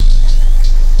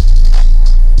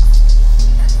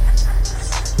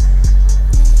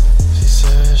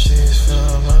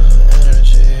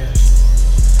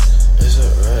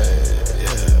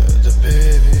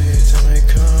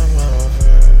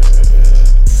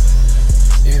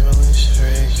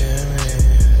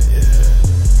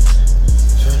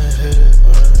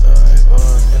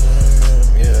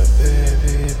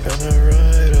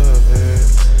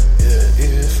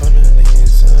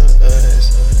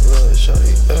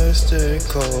stay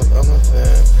cold, I'm a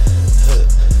fan.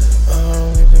 I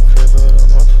don't need the crib, but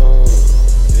I'm a pole.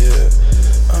 Yeah,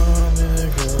 I don't need the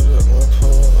crib, but I'm a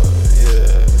pole.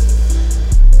 Yeah,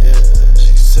 yeah.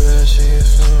 She said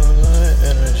she's feeling my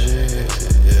energy.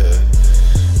 Yeah,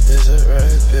 is it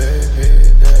right,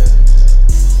 baby? Then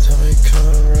tell me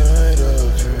come right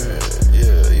over.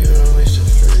 Yeah, you unleashed a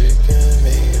freak in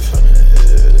me. Finna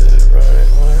hit it right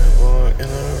when I walk in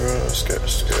the room. Skirt,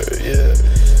 skirt, yeah.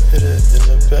 Hit it in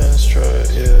the Benz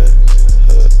truck, yeah.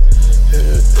 Hit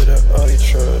it in an Audi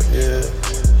truck, yeah.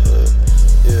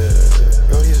 Yeah.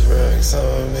 All these racks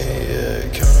on me,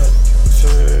 yeah. Count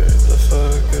for the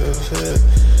fuck of it,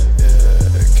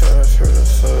 yeah. Count for the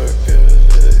fuck of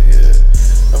it, yeah.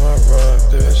 I'ma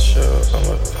rock this show,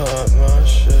 I'ma pop my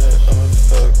shit, I'ma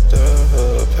fuck the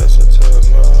hoe, pass it to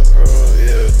my bro,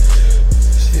 yeah.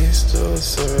 She's still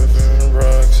serving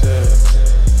rocks, yeah.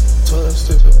 Told that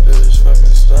stupid bitch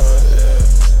fucking stop, yeah.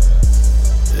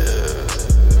 Yeah,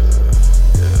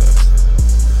 yeah.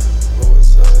 What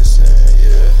was I saying,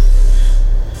 yeah.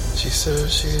 She said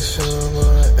she's feeling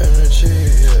my energy,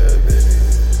 yeah, baby.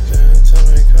 Then tell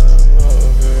me come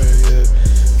over, yeah.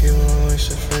 You want like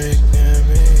a freak near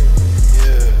me,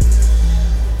 yeah.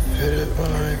 Hit it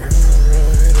when I come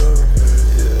right over,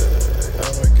 yeah.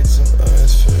 I'ma get some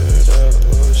ice for that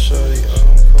little shorty,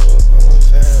 I'm cold, I'm a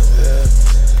fan, yeah.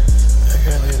 I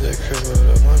can't leave the crib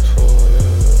without my pole,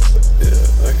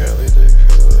 yeah. I can't leave the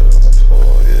crib without my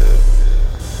pole, yeah.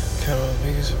 Count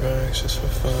these racks just for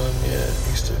fun, yeah.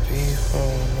 Used to be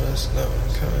homeless, now I'm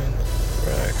counting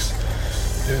racks.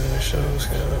 Doing shows,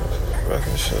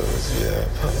 rocking shows, yeah.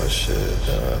 Pop my shit,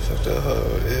 then I fuck the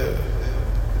hoe, yeah.